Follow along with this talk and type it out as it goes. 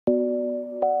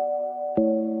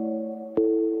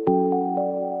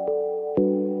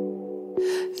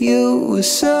You were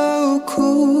so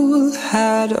cool,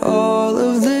 had all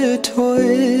of the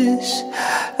toys.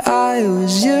 I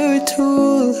was your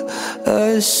tool,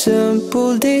 a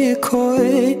simple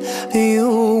decoy.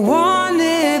 You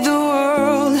wanted the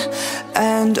world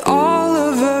and all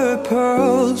of her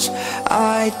pearls.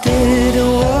 I did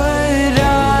what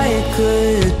I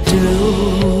could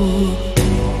do.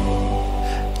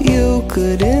 You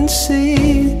couldn't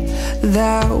see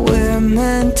that we're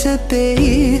meant to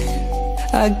be.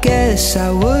 I guess I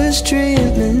was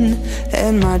dreaming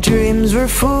and my dreams were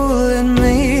fooling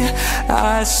me.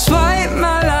 I swiped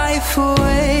my life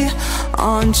away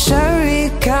on cherry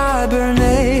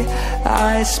cabernet.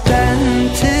 I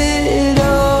spent it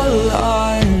all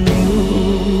on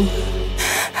you.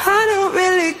 I don't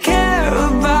really care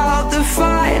about the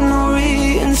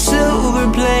finery and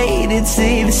silver-plated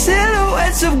sea. The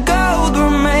silhouettes of gold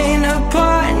remain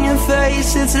upon your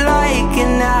face. It's like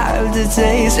an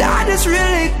aftertaste. I just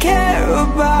really care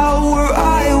about where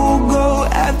I will go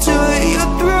after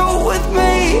you're through with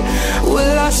me.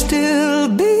 Will I still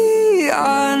be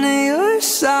on your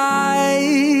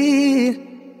side?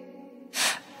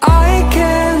 I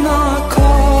cannot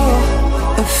call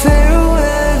a fair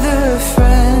weather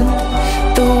friend.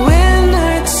 The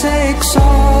winner takes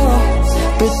all,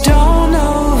 but don't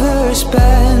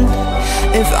overspend.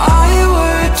 If I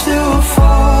were to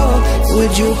fall,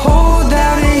 would you hold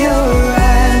out your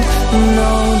hand?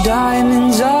 No,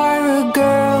 diamonds are a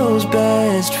girl's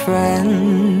best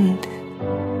friend.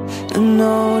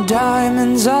 No,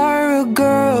 diamonds are a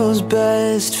girl's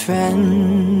best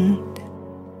friend.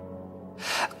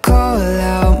 Call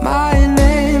out my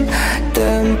name,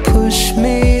 then push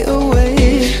me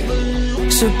away.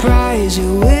 Surprise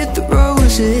you with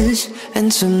roses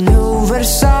and some new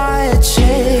Versace.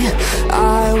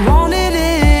 I wanted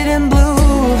it in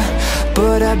blue,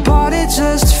 but I bought it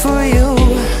just for you.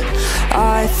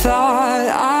 I thought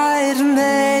I'd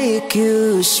make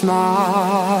you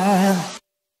smile.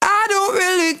 I don't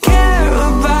really care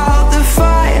about the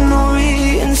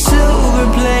finery and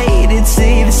silver-plated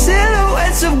sea. The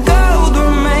silhouettes of gold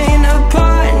remain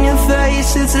upon your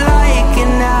face. It's like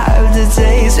an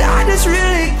aftertaste. I just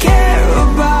really care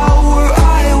about where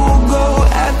I will go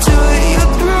after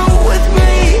you're through with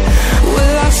me.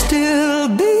 Will I still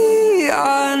be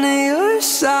on your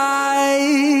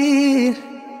side?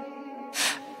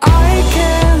 I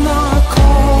cannot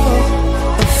call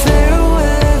a fair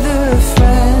weather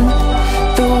friend.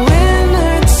 The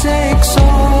winner takes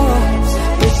all,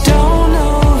 but don't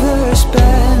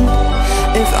overspend.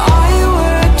 If I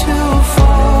were to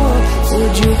fall,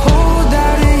 would you hold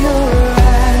out your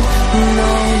hand?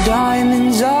 No,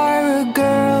 diamonds are a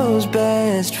girl's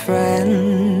best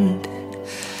friend.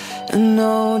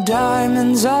 No,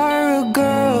 diamonds are a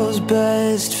girl's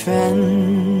best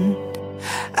friend.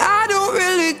 I don't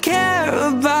really care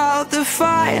about the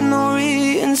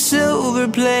finery and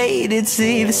silver-plated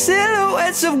sea. The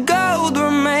silhouettes of gold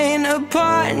remain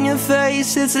upon your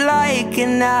face. It's like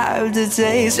an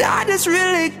aftertaste. I just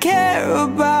really care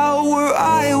about where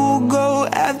I will go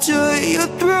after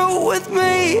you're through with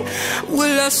me.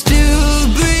 Will I still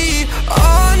be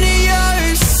on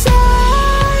your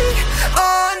side?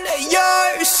 On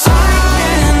your side. I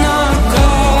cannot go.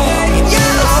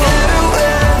 Fair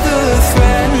weather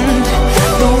friend.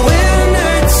 The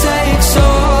winner takes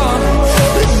all,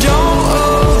 but don't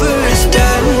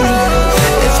overspend.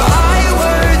 If I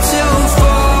were to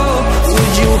fall,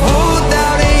 would you hold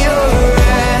out your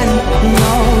hand?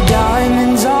 No,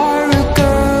 diamonds are a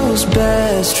girl's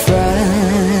best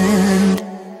friend.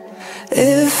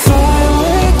 If I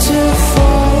were to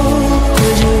fall,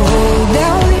 could you hold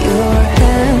out your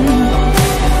hand?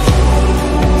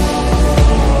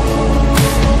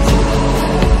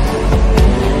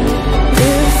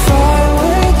 If I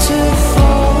were to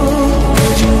fall,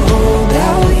 would you hold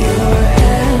out your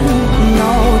hand?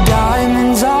 No,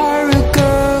 diamonds are a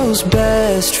girl's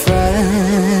best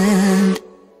friend.